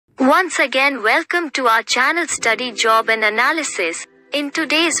Once again, welcome to our channel Study Job and Analysis. In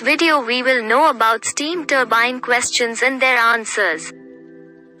today's video we will know about steam turbine questions and their answers.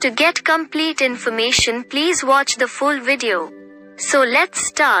 To get complete information, please watch the full video. So let's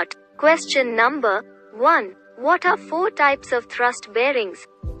start. Question number 1. What are 4 types of thrust bearings?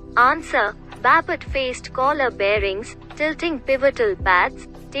 Answer: Babbitt-faced collar bearings, tilting pivotal pads,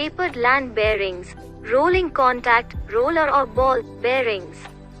 tapered land bearings, rolling contact, roller or ball bearings.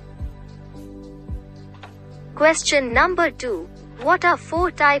 Question number 2. What are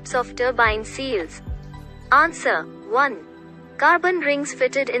 4 types of turbine seals? Answer: 1. Carbon rings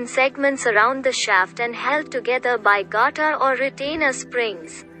fitted in segments around the shaft and held together by garter or retainer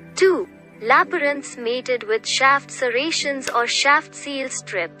springs. 2. Labyrinths mated with shaft serrations or shaft seal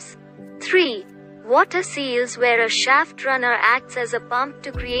strips. 3. Water seals, where a shaft runner acts as a pump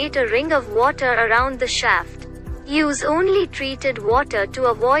to create a ring of water around the shaft. Use only treated water to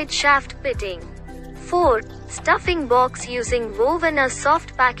avoid shaft pitting. 4. Stuffing box, using woven or soft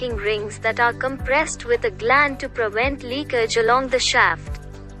packing rings that are compressed with a gland to prevent leakage along the shaft.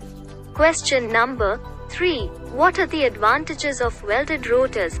 Question number 3. What are the advantages of welded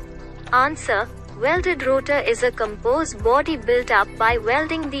rotors? Answer: Welded rotor is a composed body built up by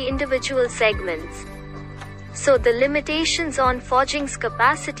welding the individual segments. So the limitations on forging's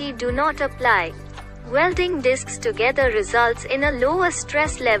capacity do not apply. Welding discs together results in a lower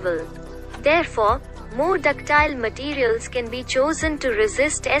stress level. Therefore, more ductile materials can be chosen to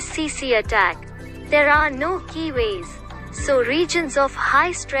resist SCC attack. There are no keyways, so regions of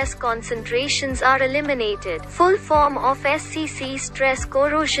high stress concentrations are eliminated. Full form of SCC: stress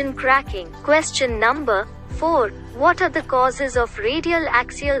corrosion cracking. Question number 4. What are the causes of radial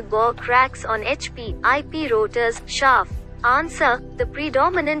axial bore cracks on IP rotors shaft? Answer: The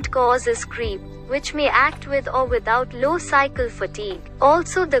predominant cause is creep, which may act with or without low cycle fatigue.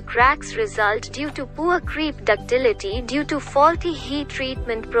 Also, the cracks result due to poor creep ductility due to faulty heat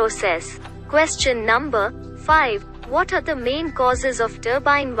treatment process. Question number 5. What are the main causes of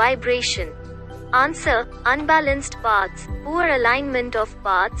turbine vibration? Answer: Unbalanced paths, poor alignment of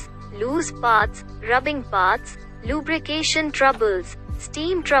paths, loose paths, rubbing paths, lubrication troubles,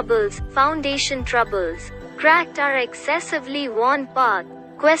 steam troubles, foundation troubles, cracked or excessively worn path.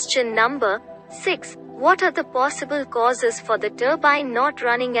 Question number 6. What are the possible causes for the turbine not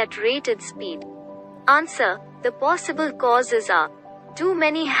running at rated speed? Answer: The possible causes are: too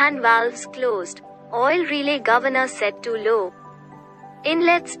many hand valves closed, oil relay governor set too low,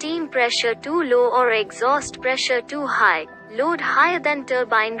 inlet steam pressure too low or exhaust pressure too high, load higher than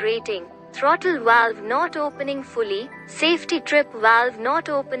turbine rating, throttle valve not opening fully, safety trip valve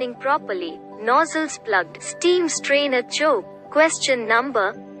not opening properly, nozzles plugged, steam strainer choke. Question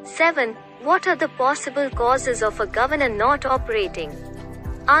number 7. What are the possible causes of a governor not operating?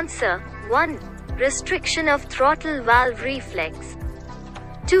 Answer: 1. Restriction of throttle valve reflex.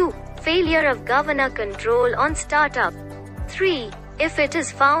 2. Failure of governor control on startup. 3. If it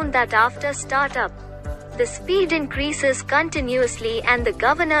is found that after startup, the speed increases continuously and the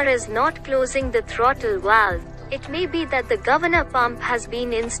governor is not closing the throttle valve, it may be that the governor pump has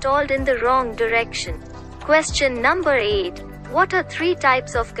been installed in the wrong direction. Question number 8. What are 3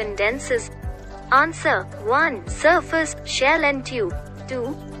 types of condensers? Answer: 1. Surface, shell and tube. 2.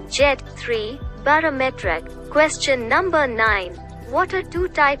 Jet. 3. Barometric. Question number 9. What are 2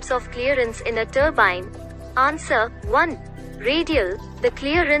 types of clearance in a turbine? Answer: 1. Radial, the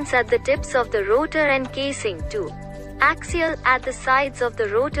clearance at the tips of the rotor and casing. 2. Axial, at the sides of the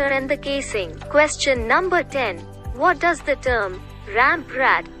rotor and the casing. Question number 10. What does the term ramp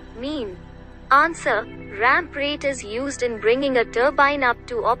rate mean? Answer: Ramp rate is used in bringing a turbine up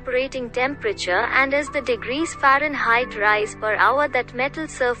to operating temperature and is the degrees Fahrenheit rise per hour that metal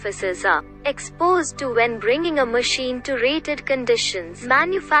surfaces are exposed to when bringing a machine to rated conditions.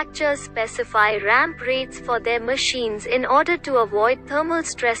 Manufacturers specify ramp rates for their machines in order to avoid thermal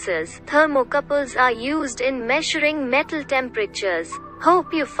stresses. Thermocouples are used in measuring metal temperatures.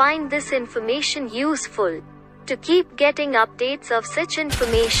 Hope you find this information useful. To keep getting updates of such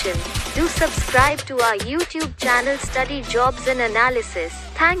information, do subscribe to our YouTube channel Study Jobs and Analysis.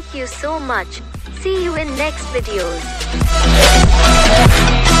 Thank you so much. See you in next videos.